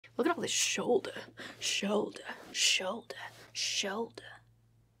Look at all this shoulder, shoulder, shoulder, shoulder.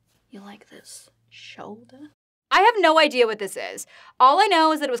 You like this? Shoulder? I have no idea what this is. All I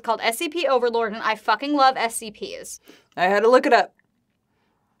know is that it was called SCP Overlord, and I fucking love SCPs. I had to look it up.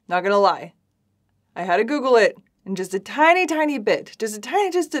 Not gonna lie. I had to Google it in just a tiny, tiny bit. Just a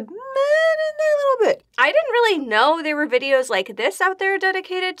little bit. I didn't really know there were videos like this out there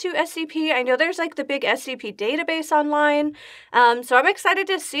dedicated to SCP. I know there's like the big SCP database online. So I'm excited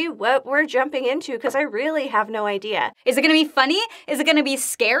to see what we're jumping into because I really have no idea. Is it gonna be funny? Is it gonna be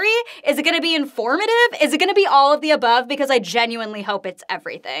scary? Is it gonna be informative? Is it gonna be all of the above? Because I genuinely hope it's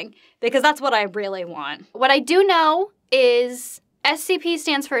everything. Because that's what I really want. What I do know is SCP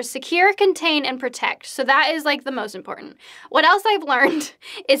stands for Secure, Contain, and Protect. So that is like the most important. What else I've learned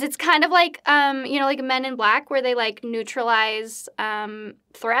is it's kind of like, you know, like Men in Black where they like neutralize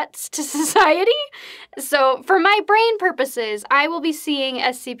threats to society. So for my brain purposes, I will be seeing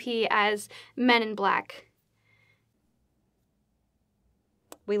SCP as Men in Black.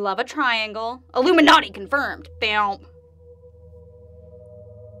 We love a triangle. Illuminati confirmed. Bam.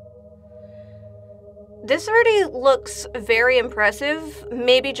 This already looks very impressive.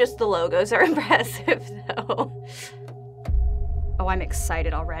 Maybe just the logos are impressive, though. Oh, I'm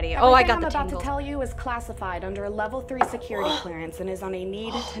excited already. Oh, I got the tingles. I'm about to tell you is classified under a level 3 security clearance and is on a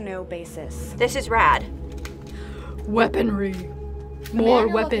need-to-know basis. This is rad. Weaponry. More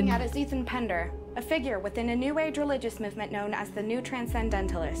weapon. Looking at is Ethan Pender, a figure within a New Age religious movement known as the New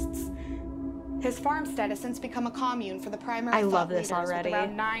Transcendentalists. His farmstead has since become a commune for the primary thought leaders already. with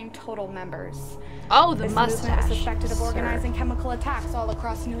around 9 total members. Oh, the this mustache. movement is suspected of organizing chemical attacks all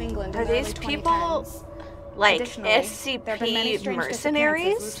across New England in the early 2010s. Are these people like SCP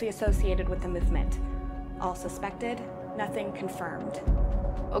mercenaries? Loosely associated with the movement. All suspected, nothing confirmed.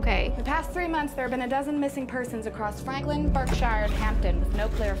 Okay. The past 3 months, there have been a dozen missing persons across Franklin, Berkshire, and Hampton with no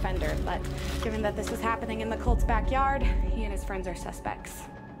clear offender. But given that this is happening in the cult's backyard, he and his friends are suspects.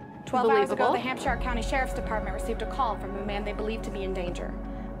 12 hours ago, the Hampshire County Sheriff's Department received a call from a man they believed to be in danger.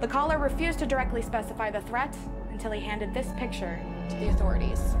 The caller refused to directly specify the threat until he handed this picture to the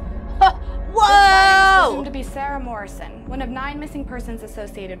authorities. Whoa! This presumed to be Sarah Morrison, one of 9 missing persons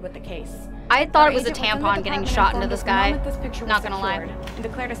associated with the case. I thought it was a tampon getting shot into the sky. Not gonna lie. And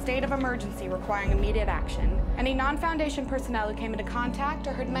declared a state of emergency requiring immediate action. Any non-Foundation personnel who came into contact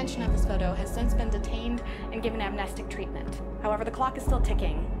or heard mention of this photo has since been detained and given amnestic treatment. However, the clock is still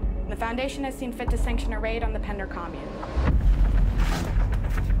ticking. The Foundation has seen fit to sanction a raid on the Pender commune.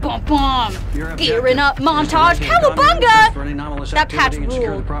 Boom, boom. Gearing up montage. Cowabunga! That patch ruled.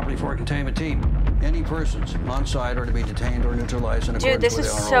 Secure the property for a containment team. Any persons on site are to be detained or neutralized in accordance with the Dude, this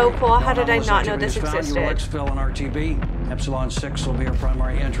is so cool. How did I not know this existed? existed? You will exfil an RTB. Epsilon 6 will be our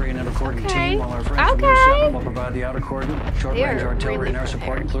primary entry and inter coordinate team, while our friends from U7 will provide the outer coordinate, short-range artillery and air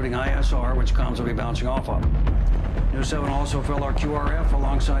support, including ISR, which comms will be bouncing off of. U7 will also fill our QRF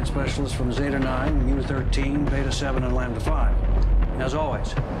alongside specialists from Zeta 9, U13, Beta 7, and Lambda 5. As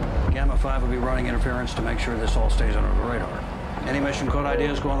always, Gamma 5 will be running interference to make sure this all stays under the radar. Any mission code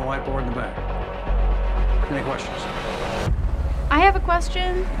ideas go on the whiteboard in the back. Any questions? I have a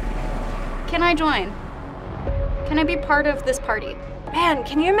question. Can I join? Can I be part of this party? Man,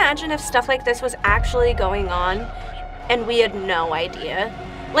 can you imagine if stuff like this was actually going on and we had no idea?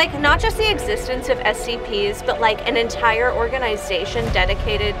 Like, not just the existence of SCPs, but like an entire organization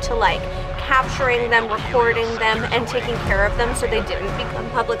dedicated to like capturing them, recording them, and taking care of them so they didn't become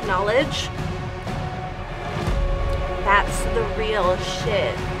public knowledge. That's the real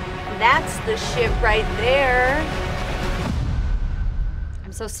shit. That's the shit right there.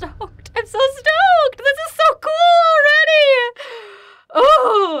 I'm so stoked. I'm so stoked. This is so cool already.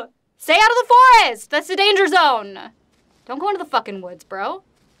 Oh, stay out of the forest. That's the danger zone. Don't go into the fucking woods, bro.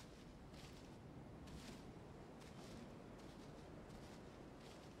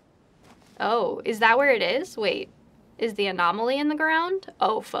 Oh, is that where it is? Wait, is the anomaly in the ground?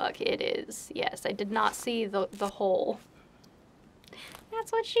 Oh, fuck, it is. Yes, I did not see the hole.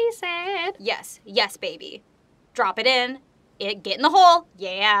 That's what she said. Yes, yes, baby. Drop it in. Get in the hole.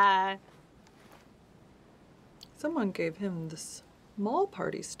 Yeah. Someone gave him this small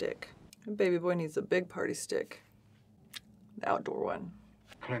party stick. Baby boy needs a big party stick. The outdoor one.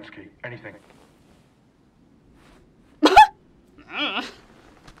 Klinsky, anything.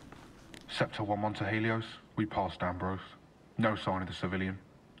 Sector 1-1 to Helios. We passed Ambrose. No sign of the civilian.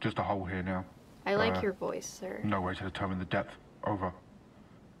 Just a hole here now. I like your voice, sir. No way to determine the depth. Over.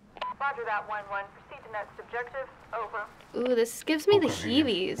 Roger that, 1-1. Proceed to next objective. Over. Ooh, this gives me the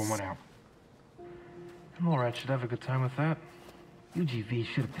heebies. 1-1 out. I'm alright. Should have a good time with that. UGV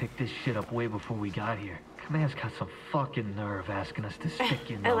should have picked this shit up way before we got here. Command's got some fucking nerve asking us to stick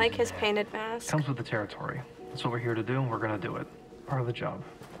your nose I like in his there. painted mask. Comes with the territory. That's what we're here to do, and we're gonna do it. Part of the job.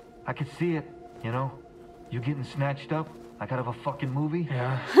 I could see it, you know? You getting snatched up like out of a fucking movie?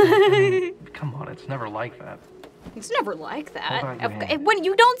 Yeah. I mean, come on, it's never like that. It's never like that. Hold on, your hand. When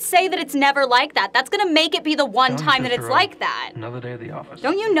you don't say that it's never like that, that's gonna make it be the one Don't time that it's interrupt. like that. Another day at the office.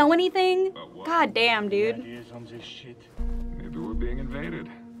 Don't you know anything? God damn, dude. Maybe we're being invaded.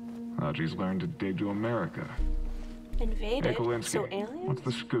 Haji's learned to dig to America. Invaded? Hey, Kowalski, So aliens? what's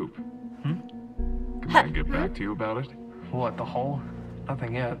the scoop? Can I get back to you about it? What, the hole?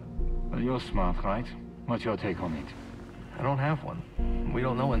 Nothing yet. Well, you're smart, right? What's your take on it? I don't have one. We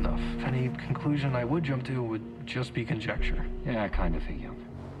don't know enough. Any conclusion I would jump to would just be conjecture. Yeah, I kind of figured.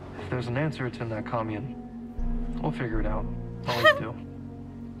 If there's an answer, it's in that commune. We'll figure it out. Always do.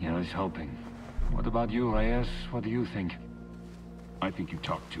 Yeah, I was hoping. What about you, Reyes? What do you think? I think you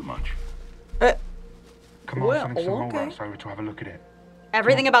talk too much. Come well, on, send some okay. more over to have a look at it.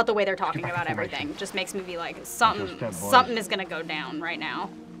 Everything about the way they're talking back about to formation. everything just makes me be like, Just something that, boys. something is gonna go down right now.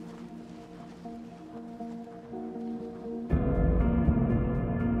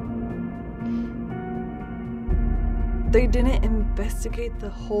 They didn't investigate the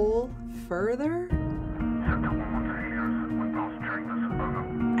hole further?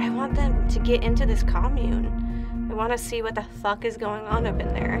 I want them to get into this commune. I want to see what the fuck is going on up in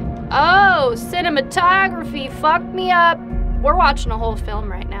there. Oh, cinematography fucked me up. We're watching a whole film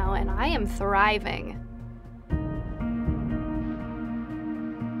right now, and I am thriving.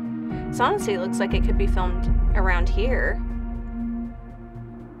 This honestly looks like it could be filmed around here.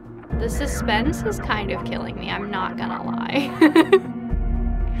 The suspense is kind of killing me, I'm not gonna lie.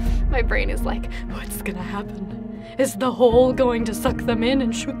 My brain is like, what's gonna happen? Is the hole going to suck them in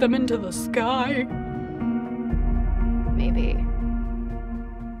and shoot them into the sky? Maybe.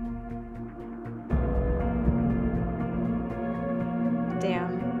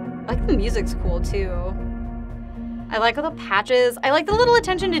 Damn. I like the music's cool too. I like all the patches. I like the little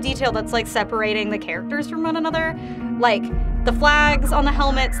attention to detail that's like separating the characters from one another. Like the flags on the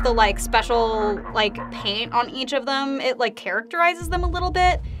helmets, the like special like paint on each of them, it like characterizes them a little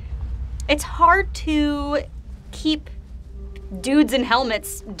bit. It's hard to keep dudes in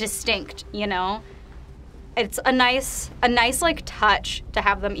helmets distinct, you know? It's a nice like touch to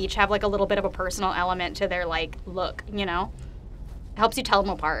have them each have like a little bit of a personal element to their like look, you know? It helps you tell them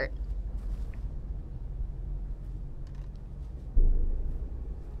apart.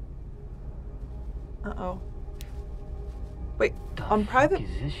 Uh-oh. Wait, on private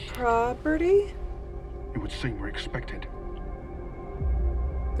property? It would seem we're expected.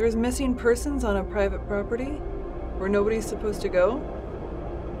 There's missing persons on a private property where nobody's supposed to go?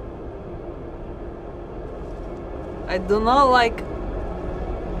 I do not like...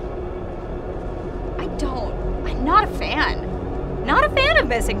 I'm not a fan. Not a fan of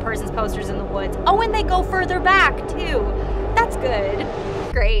missing persons posters in the woods. Oh, and they go further back too. That's good.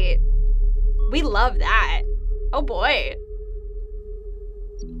 Great. We love that. Oh boy.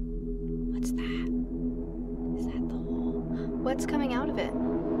 What's that? Is that the hole? What's coming out of it?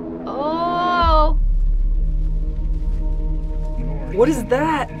 Oh! What is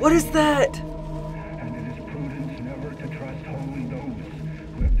that? What is that? And it is prudence never to trust wholly those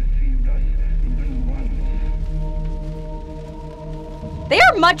who have deceived us even once. They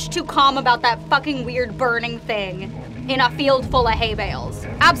are much too calm about that fucking weird burning thing in a field full of hay bales.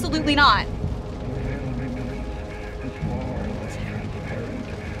 Absolutely not.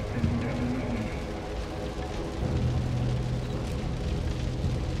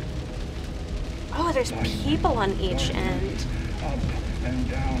 Oh, there's people on each end. Up and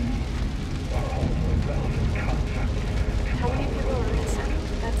down are all relevant concepts. How many people are missing?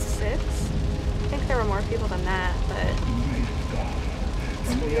 That's 6? I think there were more people than that, but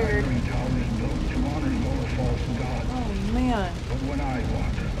it's weird. Oh man. But when I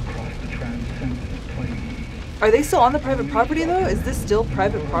walk across the transcendent plane, Are they still on the private property though? Is this still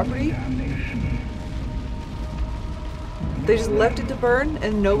private property? They just left it to burn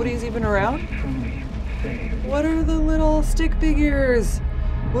and nobody's even around? What are the little stick figures?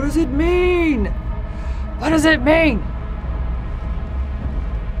 What does it mean? What does it mean?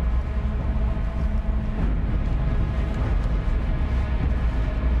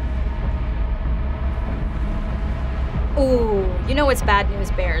 Ooh, you know it's bad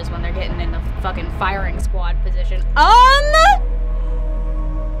news bears when they're getting in the fucking firing squad position.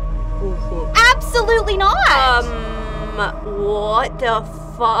 Absolutely not! What the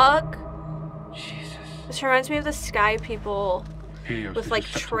fuck? Jesus. This reminds me of the sky people Helios with is like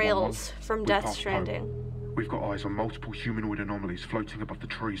Sector 1-1. trails from We Death passed Stranding. home. We've got eyes on multiple humanoid anomalies floating above the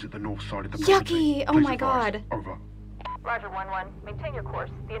trees at the north side of the Yucky! Oh my god. Over. Roger, 1-1. Maintain your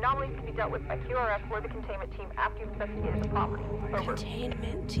course. The anomalies can be dealt with by QRF or the containment team after you've investigated the property. Over.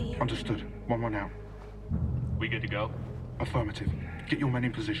 Containment team. Understood. 1-1 out. We good to go? Affirmative. Get your men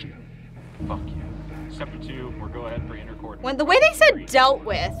in position. Fuck yeah. Sector 2, we're go ahead for intercoordinate. When the way they said dealt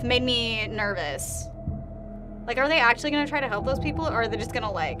with made me nervous. Like, are they actually gonna try to help those people, or are they just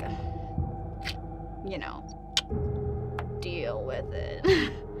gonna, like, you know, deal with it?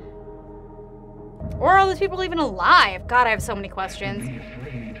 Or are those people even alive? God, I have so many questions.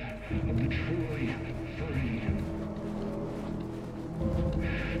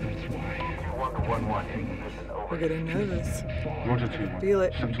 We're getting nervous. Roger, 2-1. Feel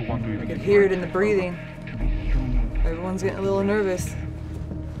it. Sector 1 moving. I can hear it in the breathing. Everyone's getting a little nervous.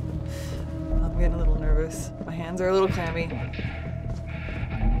 I'm getting a little nervous. My hands are a little clammy.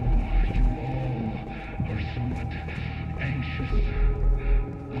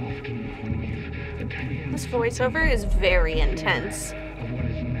 This voiceover is very intense.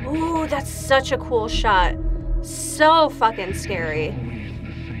 Ooh, that's such a cool shot. So fucking scary.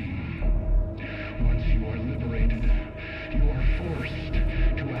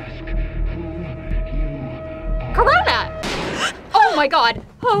 Corona! Oh my god.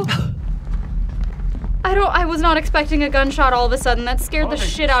 Oh. I was not expecting a gunshot all of a sudden. That scared the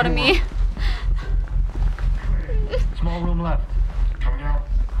shit out of me. Small room left. Coming out.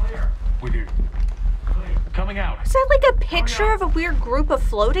 Clear. With you. Coming out. Is that like a picture of a weird group of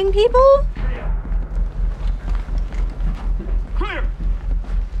floating people? Clear!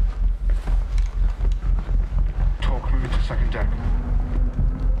 Talk moving to second deck.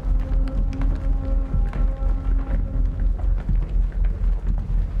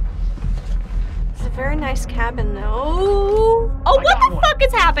 It's a very nice cabin, though. Oh, what the fuck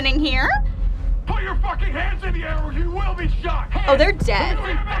is happening here? Put your fucking hands in the air or you will be shot! Hands. Oh, they're dead. Put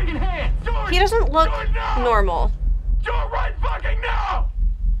your fucking hands! He doesn't look normal. Do it right fucking now!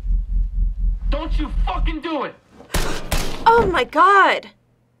 Don't you fucking do it! Oh my god!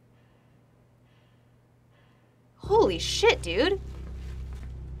 Holy shit, dude.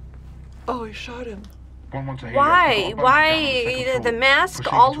 Oh, he shot him. 1-1 to Helios. Why? Why? The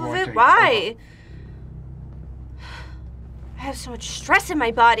mask, all of it? Why? I have so much stress in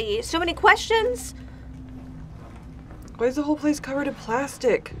my body. So many questions. Why is the whole place covered in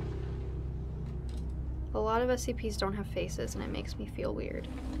plastic? A lot of SCPs don't have faces, and it makes me feel weird.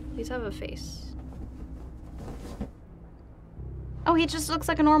 These have a face. Oh, he just looks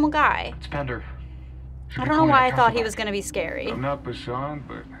like a normal guy. It's Pender. I don't know why I thought he was gonna be scary. I'm not Bashan,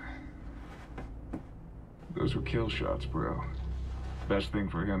 but those were kill shots, bro. Best thing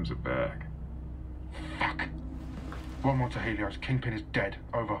for him's a bag. Fuck. 1-1 to Helios. Kingpin is dead.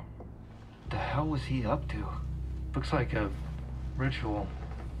 Over. The hell was he up to? Looks like a ritual,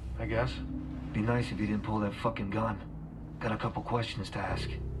 I guess. Be nice if he didn't pull that fucking gun. Got a couple questions to ask.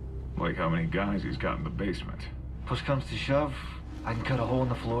 Like how many guys he's got in the basement. Push comes to shove, I can cut a hole in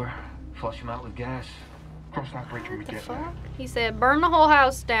the floor, flush him out with gas. Cross that bridge when we get there. He said, burn the whole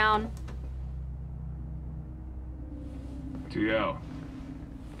house down. TL.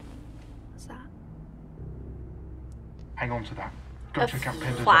 What's that? Hang on to that. Go check out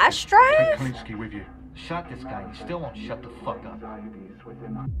Pender's flash office. drive? Take Kalinsky with you. Shot this guy and he still won't shut the fuck up.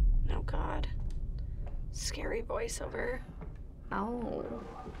 Oh god. Scary voiceover. Oh.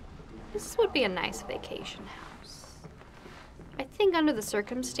 This would be a nice vacation house. I think under the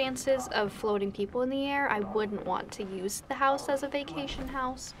circumstances of floating people in the air, I wouldn't want to use the house as a vacation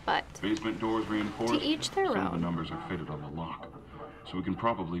house, but Basement doors reinforced. to each their Some of the own. numbers are fitted on the lock, so we can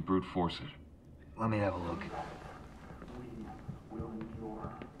probably brute force it. Let me have a look.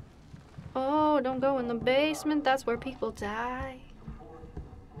 Oh, don't go in the basement. That's where people die.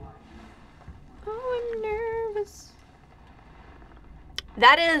 Oh, I'm nervous.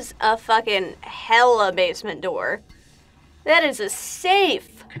 That is a fucking hella basement door. That is a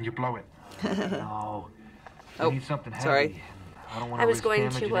safe. Can you blow it? No. I need something heavy. Sorry. I don't want I to was risk going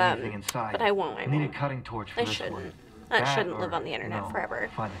damaging to, anything inside. but I won't. I need a won't. cutting torch for I this shouldn't. one. That shouldn't live or, on the internet forever.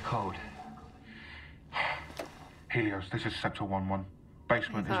 Find the code. Helios, this is Sector 1-1.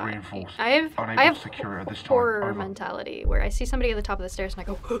 Basement is reinforced. I have Unable to secure it at this time. horror Over. mentality where I see somebody at the top of the stairs and I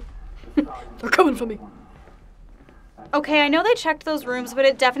go, they're coming for me. Okay, I know they checked those rooms, but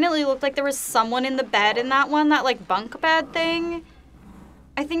it definitely looked like there was someone in the bed in that one, that like bunk bed thing.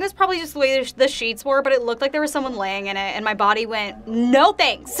 I think that's probably just the way the sheets were, but it looked like there was someone laying in it, and my body went, no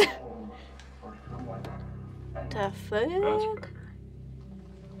thanks. The fuck?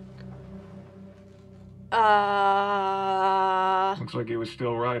 Looks like he was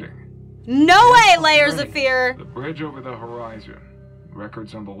still riding. No way, layers of fear. The bridge over the horizon.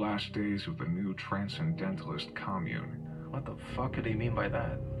 Records on the last days of the new transcendentalist commune. What the fuck could he mean by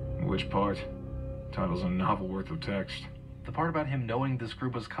that? Which part? Title's a novel worth of text. The part about him knowing this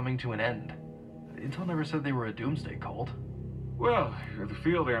group was coming to an end. Intel never said they were a doomsday cult. Well, you're the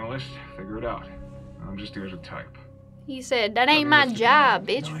field analyst. Figure it out. I'm just here to type. He said, that ain't my job,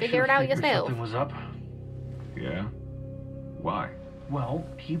 bitch. Figure it out yourself. Something was up. Yeah? Why? Well,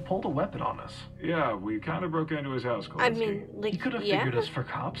 he pulled a weapon on us. Yeah, we kind of broke into his house, Kalinsky. I mean, like, he could have figured us for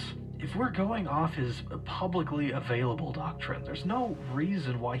cops. If we're going off his publicly available doctrine, there's no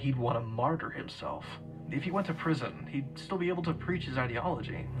reason why he'd want to martyr himself. If he went to prison, he'd still be able to preach his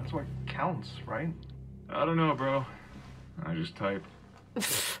ideology. That's what counts, right? I don't know, bro. I just type.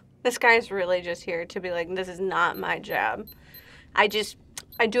 This guy's really just here to be like, this is not my job. I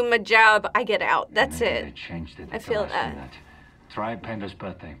do my job, I get out. That's it. They changed it. I feel that. Try Panda's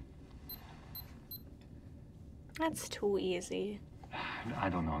birthday. That's too easy. I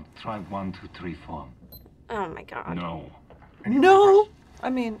don't know. Try 1, 2, 3, 4. Oh my god. No. No! I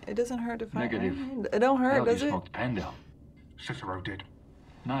mean, it doesn't hurt to find Negative. It don't hurt, does you it? smoked Panda. Cicero did.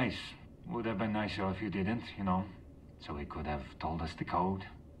 Nice. Would have been nicer if you didn't, you know. So he could have told us the code.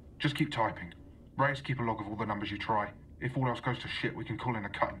 Just keep typing. Reyes, keep a log of all the numbers you try. If all else goes to shit, we can call in a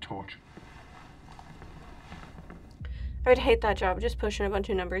cut and torch. I would hate that job, just pushing a bunch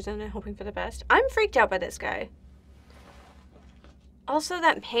of numbers in and hoping for the best. I'm freaked out by this guy. Also,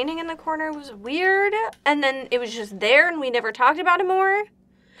 that painting in the corner was weird, and then it was just there and we never talked about it more.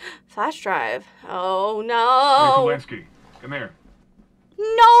 Flash drive. Oh, no. Hey, Kalinsky, come here.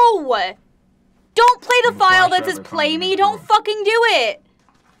 No! Don't play the file that says play me. Don't fucking do it.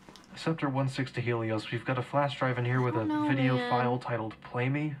 Scepter 16 to Helios. We've got a flash drive in here with a video file titled Play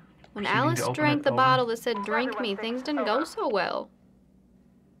Me. When Alice drank the bottle that said drink me, things didn't go so well.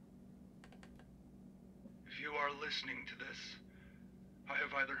 If you are listening to this, I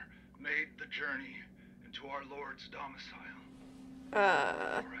have either made the journey into our Lord's domicile, or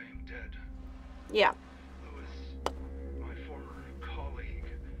I am dead. Yeah. Lewis, my former colleague,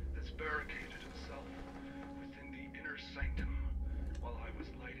 has barricaded himself within the inner sanctum while I was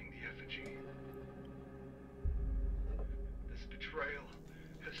lighting the effigy. This betrayal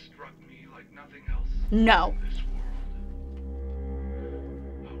has struck me like nothing else No. in this world.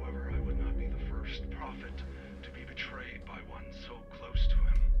 However, I would not be the first prophet to be betrayed by one so close to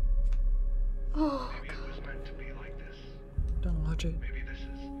him. Oh, Maybe it was meant to be like this. Don't watch it. Maybe this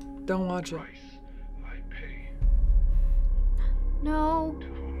is Don't watch the it. price I pay. no. To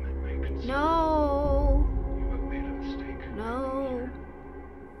whom it may concern. No. You have made a mistake. No.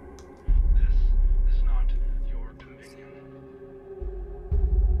 This is not your dominion.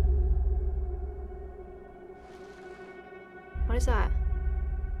 What is that?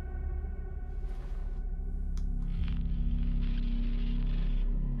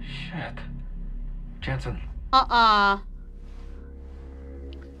 Shit. Jensen. What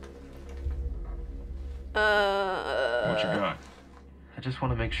you got? I just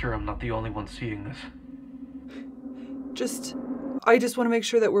want to make sure I'm not the only one seeing this. I just want to make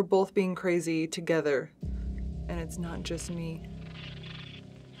sure that we're both being crazy together. And it's not just me.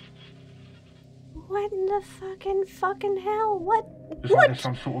 What in the fucking hell? What? Looks like there's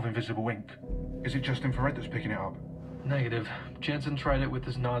some sort of invisible ink. Is it just infrared that's picking it up? Negative. Jensen tried it with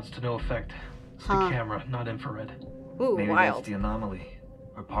his nods to no effect. It's the camera, not infrared. Ooh, Maybe wild. that's the anomaly.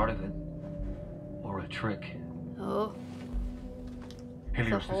 Or part of it. Or a trick. Oh.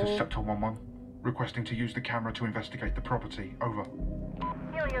 Helios, this is Scepter 11. Requesting to use the camera to investigate the property. Over.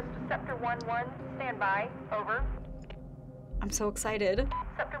 Helios to Scepter 11, stand by. Over. I'm so excited.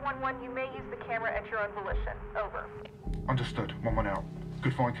 Scepter 11, you may use the camera at your own volition. Over. Understood. 1-1 out.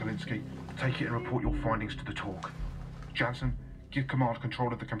 Good find, Kalinsky. Take it and report your findings to the talk. Jansen, give command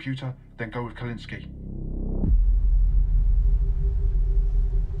control of the computer, then go with Kalinsky.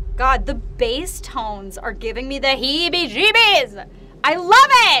 God, the bass tones are giving me the heebie-jeebies! I love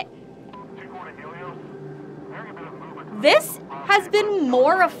it! This has been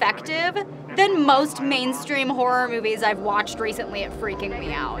more effective than most mainstream horror movies I've watched recently at freaking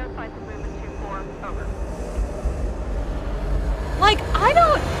me out. Like, I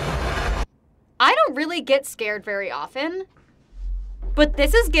don't really get scared very often, but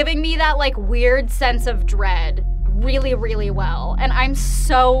this is giving me that like weird sense of dread really, really well. And I'm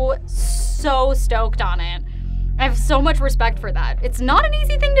so stoked on it. I have so much respect for that. It's not an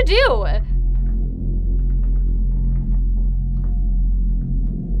easy thing to do.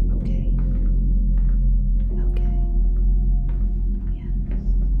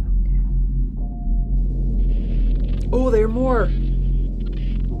 Oh, there are more.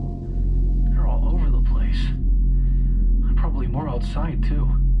 outside, too.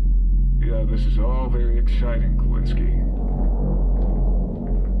 Yeah, this is all very exciting, Kowinski.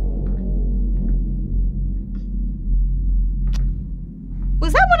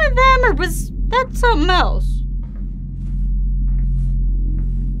 Was that one of them, or was that something else?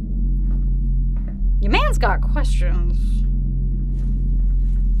 Your man's got questions.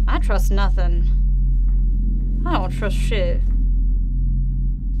 I trust nothing. I don't trust shit.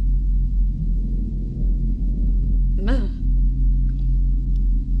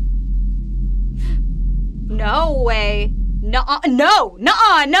 No way. No, no,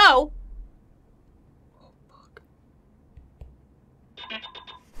 nuh-uh, no. Oh, fuck. What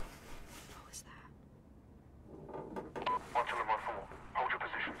was that? 1214, hold your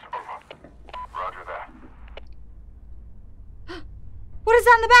positions. Over. Roger that. What is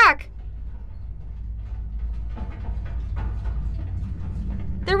that in the back?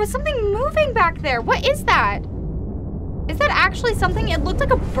 There was something moving back there. What is that? Is that actually something? It looked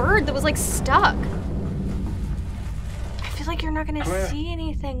like a bird that was like stuck. I feel like you're not gonna see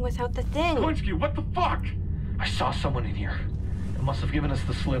anything without the thing. Kowinski, what the fuck? I saw someone in here. It must have given us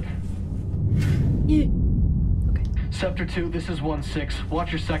the slip. Yeah. Okay. Sector 2, this is 1-6.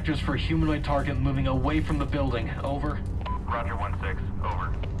 Watch your sectors for a humanoid target moving away from the building. Over. Roger 1-6.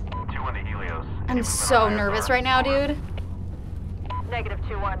 Over. 2 on the Helios. I'm so nervous right now, dude. Negative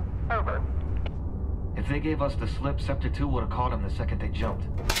 2-1. Over. If they gave us the slip, Sector 2 would have caught him the second they jumped.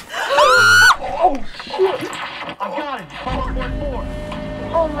 Oh, shit! I got it!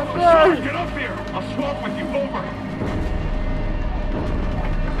 5.4. Oh my god! Get up here! I'll swap with you. Over.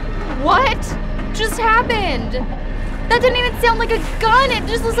 What just happened? That didn't even sound like a gun. It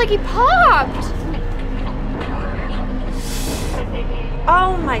just looks like he popped.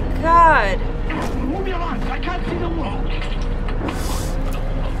 Oh my god. Move your arms. I can't see the wall.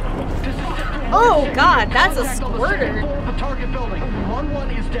 Oh god, that's a squirter. The target building.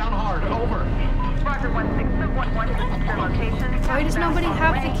 1-1 is down hard. Over. Roger 1-6. Move 1-1 to your location. Why does nobody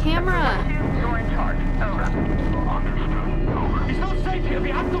have the camera? You're in charge. Over. He's not safe here. We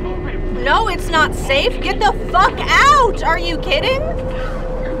have to move him. No, it's not safe. Get the fuck out! Are you kidding?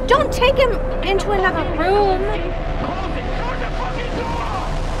 Don't take him into another room. Close it. Close the fucking door.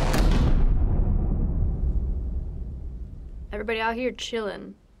 Everybody out here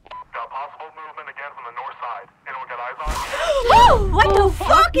chilling. Got possible movement again from the north side. Anyone got eyes on? Oh, what the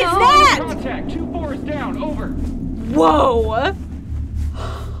fuck is that? Contact. 2-4 is down. Over. Whoa.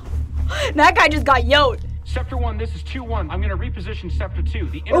 That guy just got yoked. Sector 1, this is 2-1. I'm gonna reposition Sector 2.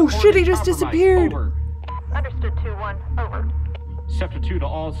 The Oh shit, he just disappeared. Over. Understood 2-1. Over. Sector 2 to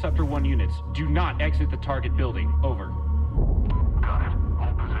all Sector 1 units. Do not exit the target building. Over. Got it.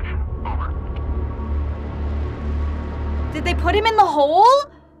 Hold position. Over. Did they put him in the hole?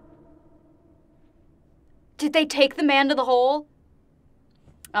 Did they take the man to the hole?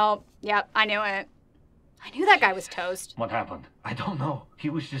 Oh, yeah, I knew it. I knew that guy was toast. What happened? I don't know.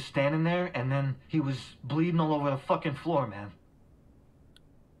 He was just standing there, and then he was bleeding all over the fucking floor, man.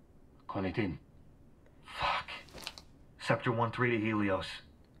 Call it in. Fuck. Sector 1-3 to Helios.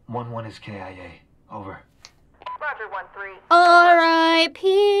 1-1 is KIA. Over. Roger 1-3. R.I.P.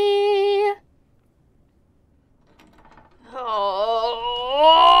 Oh!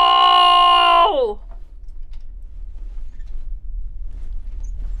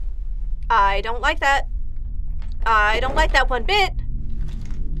 I don't like that. I don't like that one bit.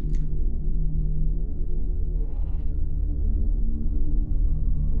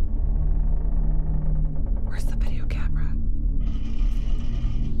 Where's the video camera?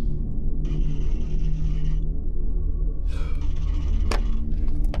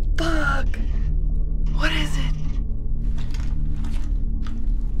 Fuck! What is it?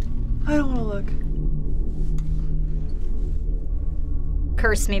 I don't want to look.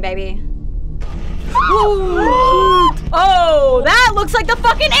 Curse me, baby. Oh, that looks like the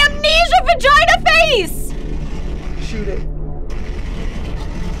fucking amnesia vagina face! Shoot it.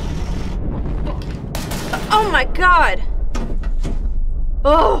 Oh my god!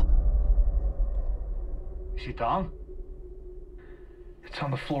 Oh! Is she down? It's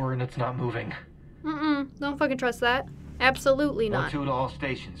on the floor and it's not moving. Don't fucking trust that. Absolutely not. 1-2 to all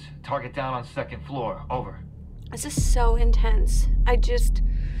stations. Target down on second floor. Over. This is so intense.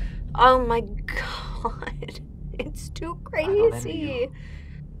 Oh my god. It's too crazy.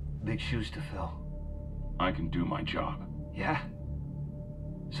 Big shoes to fill. I can do my job. Yeah?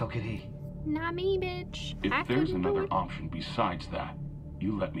 So could he. Not me, bitch. If I there's couldn't do another it. option besides that,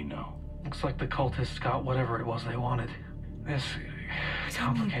 you let me know. Looks like the cultists got whatever it was they wanted. This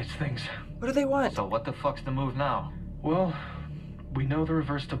complicates things. What do they want? So what the fuck's the move now? Well, we know the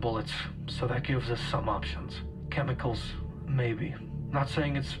reverse to bullets, so that gives us some options. Chemicals, Maybe. Not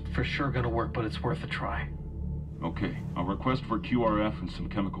saying it's for sure gonna work, but it's worth a try. Okay, I'll request for QRF and some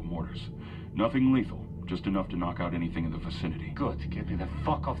chemical mortars. Nothing lethal, just enough to knock out anything in the vicinity. Good, get me the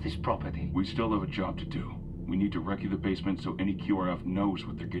fuck off this property. We still have a job to do. We need to recce the basement so any QRF knows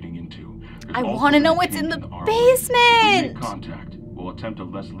what they're getting into. I want to know what's in the basement! If we make contact, we'll attempt a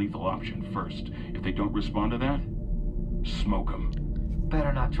less lethal option first. If they don't respond to that, smoke them.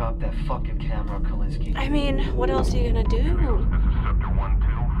 Better not drop that fucking camera, Kalinsky. I mean, what else are you gonna do? This is Scepter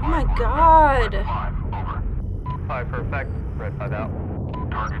 1-2. Oh my god. 5, over. 5 for effect. Red 5 out.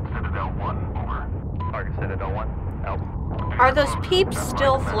 Target Citadel 1, over. Target Citadel 1, out. Are those peeps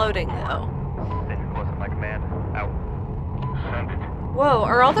still floating, though? Continue course of my command. Out. Send it. Whoa,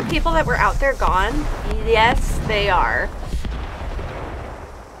 are all the people that were out there gone? Yes, they are.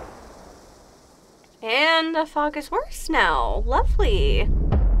 And the fog is worse now. Lovely.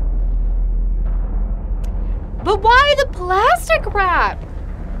 But why the plastic wrap?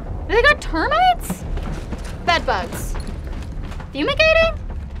 They got termites? Bed bugs. Fumigating?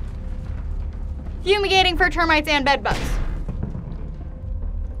 Fumigating for termites and bed bugs.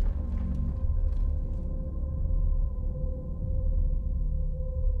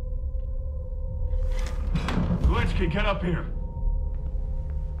 Kalinsky, get up here.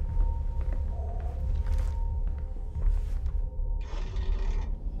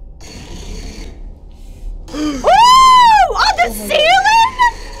 Ooh! On the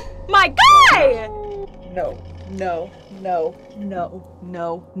ceiling? My guy! No, no, no, no,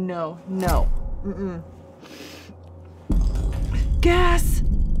 no, no, no. Mm-mm. Gas!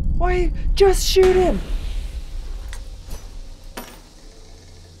 Why, just shoot him!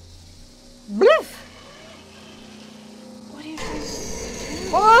 Bloof! What are you trying to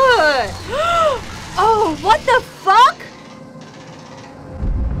do? Oh, what the fuck?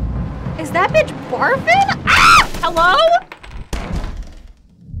 Is that bitch barfing? Ah! Hello?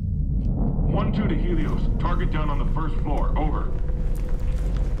 1-2 to Helios. Target down on the first floor. Over.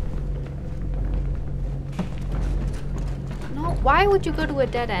 No, why would you go to a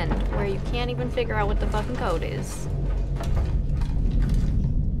dead end where you can't even figure out what the fucking code is?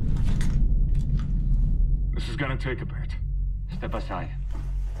 This is gonna take a bit. Step aside.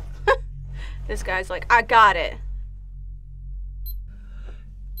 This guy's like, I got it.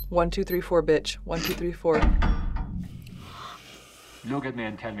 1, 2, 3, 4, bitch. 1, 2, 3, 4. Look at me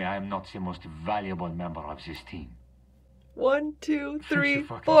and tell me I am not the most valuable member of this team. 1, 2, 3,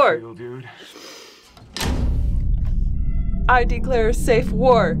 fucking 4. feel, dude. I declare safe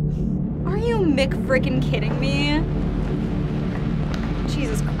war. Are you McFrickin' kidding me?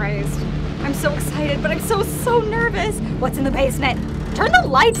 Jesus Christ. I'm so excited, but I'm so nervous. What's in the basement? Turn the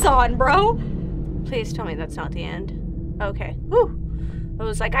lights on, bro. Please tell me that's not the end. Okay. Whew. I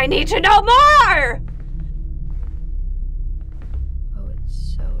was like, I need to know more! Oh,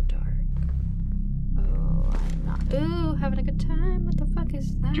 it's so dark. Oh, I'm not. Ooh, having a good time. What the fuck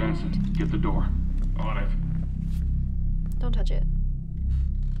is that? Jansen, get the door. On it. Don't touch it.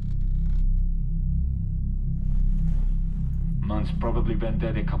 Man's probably been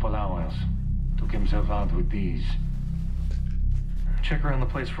dead a couple hours. Took himself out with these. Check around the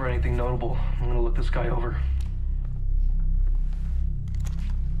place for anything notable. I'm gonna look this guy over.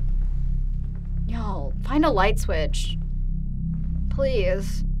 Y'all, find a light switch.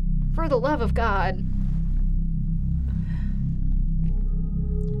 Please. For the love of God.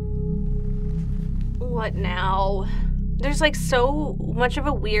 What now? There's like so much of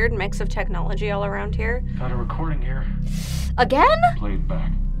a weird mix of technology all around here. Got a recording here. Again? Play it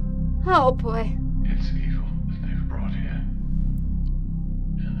back. Oh boy. It's evil that they've brought here.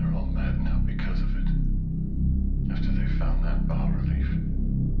 And they're all mad now because of it. After they found that bas relief,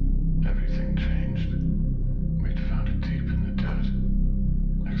 everything changed. We'd found it deep in the dirt,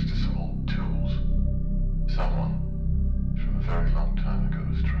 next to some old tools. Someone, from a very long time ago,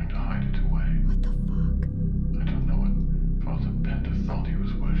 was trying to hide it away. What the fuck? I don't know what Father Bender thought he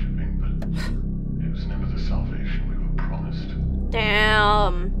was worshipping, but it was never the salvation we were promised.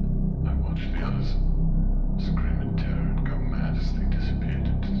 Damn. I watched the others scream in terror and go mad as they disappeared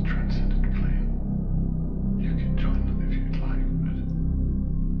into the transcendent plane. You can join them if you'd like, but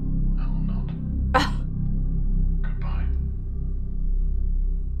I will not. Goodbye.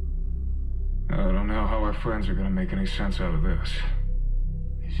 I don't know how our friends are gonna make any sense out of this.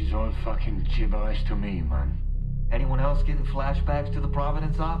 This is all fucking gibberish to me, man. Anyone else getting flashbacks to the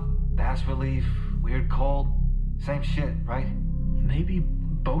Providence op? Bas relief, weird cold, same shit, right? Maybe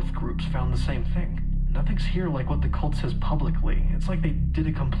both groups found the same thing. Nothing's here like what the cult says publicly. It's like they did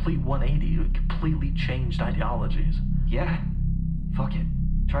a complete 180, completely changed ideologies. Yeah. Fuck it.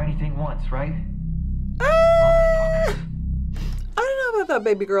 Try anything once, right? Motherfuckers. that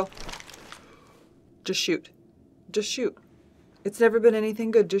baby girl. Just shoot. Just shoot. It's never been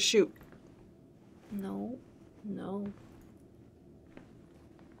anything good. Just shoot. No. No.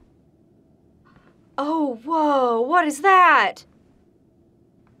 Oh, whoa. What is that?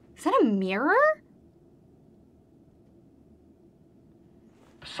 Is that a mirror?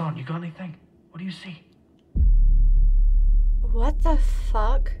 Son, you got anything? What do you see? What the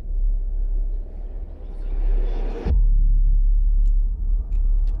fuck?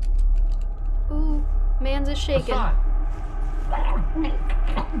 Ooh, man's is shaking. What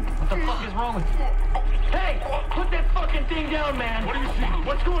the fuck is wrong with you? Hey, put that fucking thing down, man. What do you see?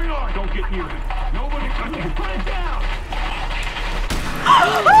 What's going on? Don't get near it. Nobody touch it. Put it down.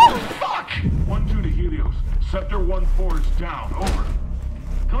 Oh, fuck! 1-2 to Helios. Sector 1-4 is down. Over.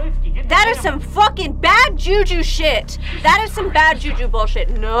 That is some fucking bad juju shit. That is some bad juju bullshit.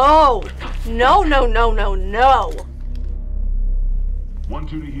 No. No, no, no, no, no. 1-2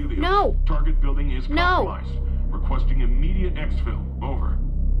 to Helios. No. Target building is compromised. Requesting immediate exfil. Over.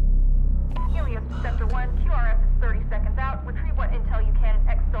 Helios to Sector 1, QRF is 30 seconds out. Retrieve what intel you can and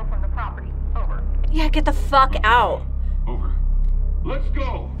exfil from the property. Over. Yeah, get the fuck out. Over. Let's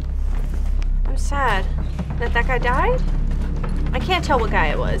go. I'm sad. That guy died? I can't tell what guy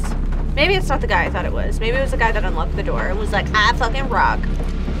it was. Maybe it's not the guy I thought it was. Maybe it was the guy that unlocked the door and was like, I fucking rock.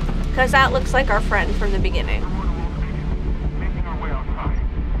 Because that looks like our friend from the beginning.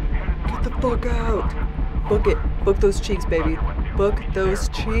 Get the fuck out. Book it. Book those cheeks, baby. Book those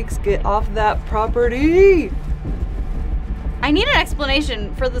cheeks. Get off that property. I need an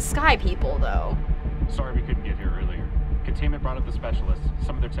explanation for the sky people, though. Sorry we couldn't get here earlier. Containment brought up the specialists.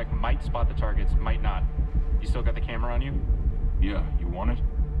 Some of their tech might spot the targets, might not. You still got the camera on you? Yeah, you want it?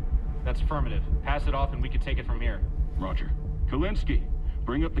 That's affirmative. Pass it off and we can take it from here. Roger. Kalinsky,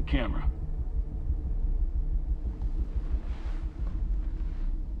 bring up the camera.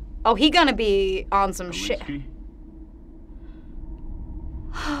 Oh, he gonna be on some shit. Kalinsky?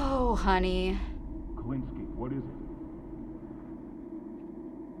 Oh, honey. Kalinsky, what is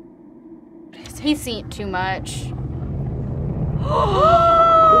it? He's seen too much.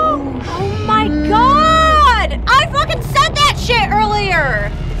 Oh my god! I fucking said that shit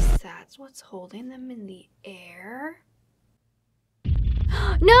earlier! That's what's holding them in the air?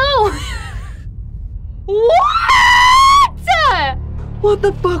 No! What? What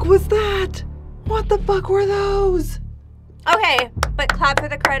the fuck was that? What the fuck were those? Okay, but clap for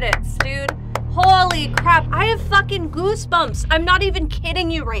the credits, dude. Holy crap, I have fucking goosebumps. I'm not even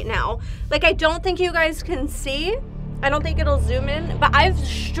kidding you right now. Like, I don't think you guys can see. I don't think it'll zoom in, but I've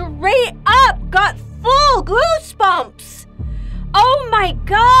straight up got full goosebumps. Oh my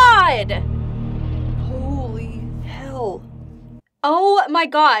god. Holy hell. Oh my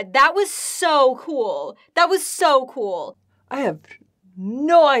god, that was so cool. That was so cool. I have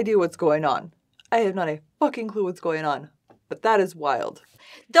no idea what's going on. I have not a fucking clue what's going on. But that is wild.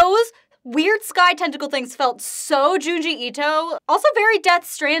 Those weird sky tentacle things felt so Junji Ito. Also very Death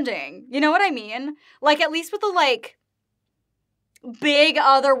Stranding. You know what I mean? Like, at least with the, like, big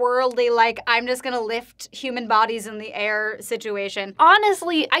otherworldly, like, I'm just gonna lift human bodies in the air situation.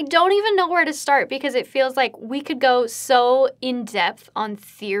 Honestly, I don't even know where to start because it feels like we could go so in depth on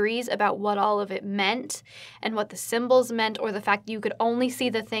theories about what all of it meant and what the symbols meant, or the fact that you could only see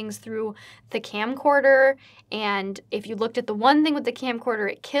the things through the camcorder, and if you looked at the one thing with the camcorder,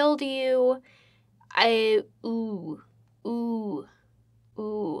 it killed you. Ooh.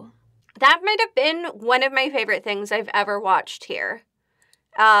 That might have been one of my favorite things I've ever watched here.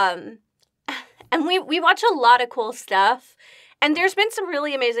 And we watch a lot of cool stuff. And there's been some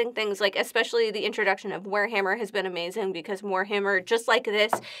really amazing things, like especially the introduction of Warhammer has been amazing because Warhammer, just like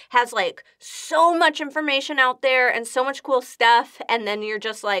this, has like so much information out there and so much cool stuff. And then you're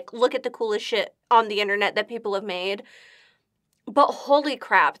just like, look at the coolest shit on the internet that people have made. But holy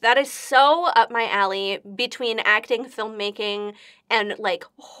crap, that is so up my alley between acting, filmmaking, and like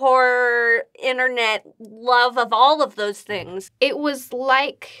horror, internet love of all of those things. It was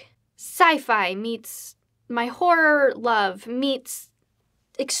like sci-fi meets my horror love meets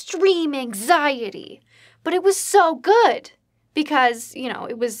extreme anxiety. But it was so good because, you know,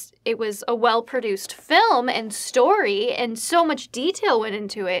 it was a well-produced film and story and so much detail went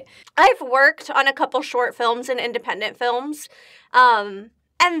into it. I've worked on a couple short films and independent films, and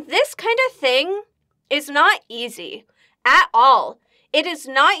this kind of thing is not easy at all. It is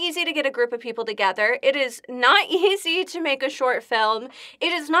not easy to get a group of people together. It is not easy to make a short film.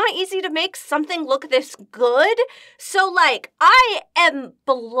 It is not easy to make something look this good. So, like, I am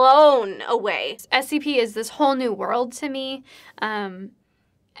blown away. SCP is this whole new world to me, and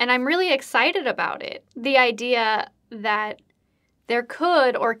I'm really excited about it. The idea that there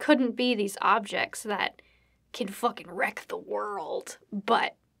could or couldn't be these objects that can fucking wreck the world,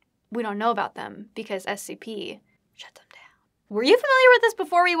 but we don't know about them because SCP shut them down. Were you familiar with this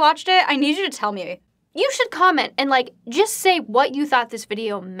before we watched it? I need you to tell me. You should comment and, like, just say what you thought this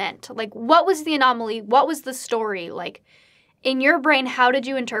video meant. Like, what was the anomaly? What was the story? Like, in your brain, how did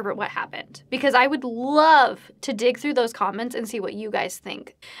you interpret what happened? Because I would love to dig through those comments and see what you guys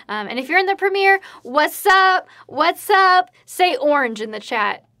think. And if you're in the premiere, what's up? What's up? Say orange in the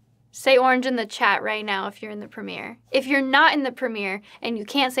chat. Say orange in the chat right now if you're in the premiere. If you're not in the premiere and you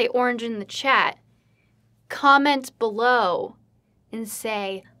can't say orange in the chat, comment below and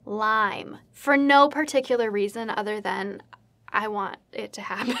say lime for no particular reason other than I want it to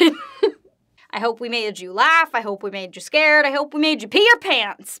happen. I hope we made you laugh. I hope we made you scared. I hope we made you pee your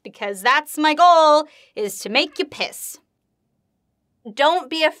pants, because that's my goal, is to make you piss. Don't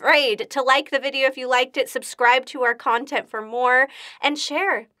be afraid to like the video if you liked it, subscribe to our content for more, and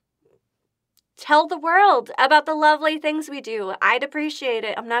share. Tell the world about the lovely things we do. I'd appreciate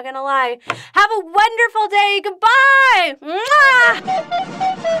it. I'm not gonna lie. Have a wonderful day. Goodbye. Mwah!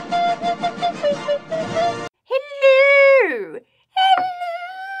 Hello. Hello.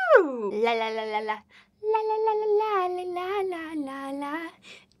 La la la la la. La la la la la la la la la.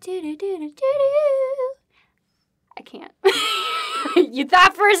 Do do do do do do. I can't. You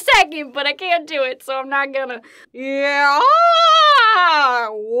thought for a second, but I can't do it, so I'm not gonna. Yeah.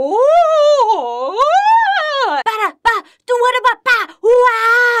 Whoa. Ba ba. Do what about ba?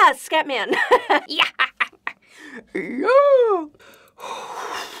 Wah! Scatman. Yeah. Yeah.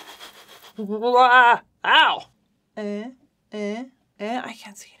 Ow. I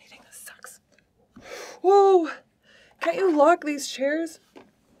can't see anything. This sucks. Whoa. Can't you lock these chairs?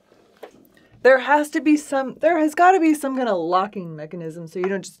 There has got to be some kind of locking mechanism so you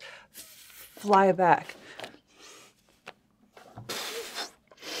don't just fly back.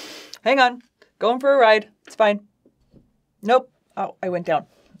 Hang on. Going for a ride. It's fine. Nope. Oh, I went down.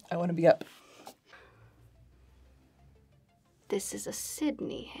 I want to be up. This is a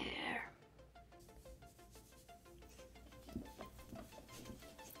Sydney hair.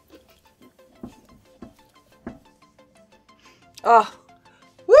 Oh.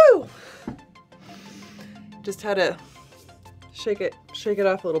 Woo! Just had to shake it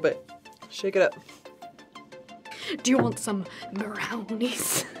off a little bit. Shake it up. Do you want some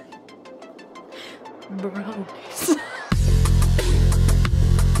brownies? Brownies.